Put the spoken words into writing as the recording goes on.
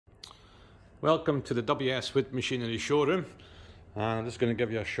Welcome to the WS Woodmachinery showroom. I'm just going to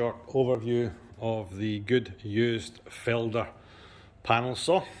give you a short overview of the good used Felder panel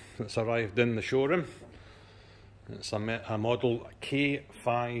saw that's arrived in the showroom. It's a model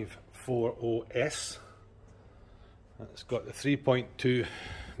K540S. It's got the 3.2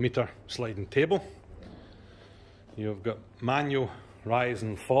 metre sliding table. You've got manual rise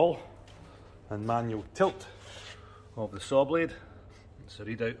and fall and manual tilt of the saw blade. It's a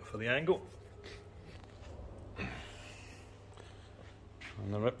readout for the angle. On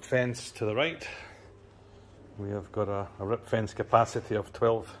the rip fence to the right, we have got a rip fence capacity of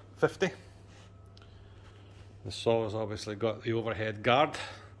 1250. The saw has obviously got the overhead guard,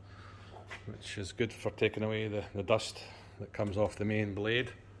 which is good for taking away the dust that comes off the main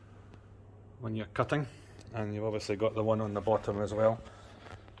blade when you're cutting. And you've obviously got the one on the bottom as well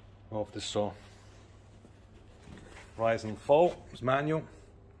of the saw. Rise and fall is manual,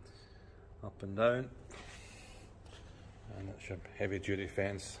 up and down. And it's your heavy duty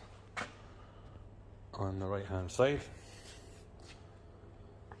fence on the right hand side.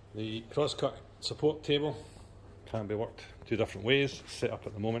 The cross-cut support table can be worked two different ways. It's set up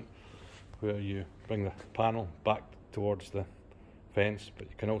at the moment where you bring the panel back towards the fence, but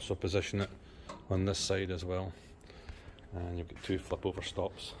you can also position it on this side as well. And you've got two flip over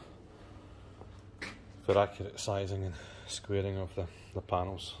stops for accurate sizing and squaring of the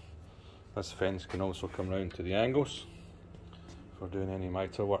panels. This fence can also come round to the angles for doing any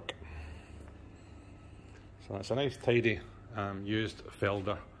miter work. So it's a nice tidy used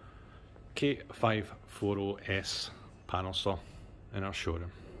Felder K540S panel saw in our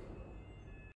showroom.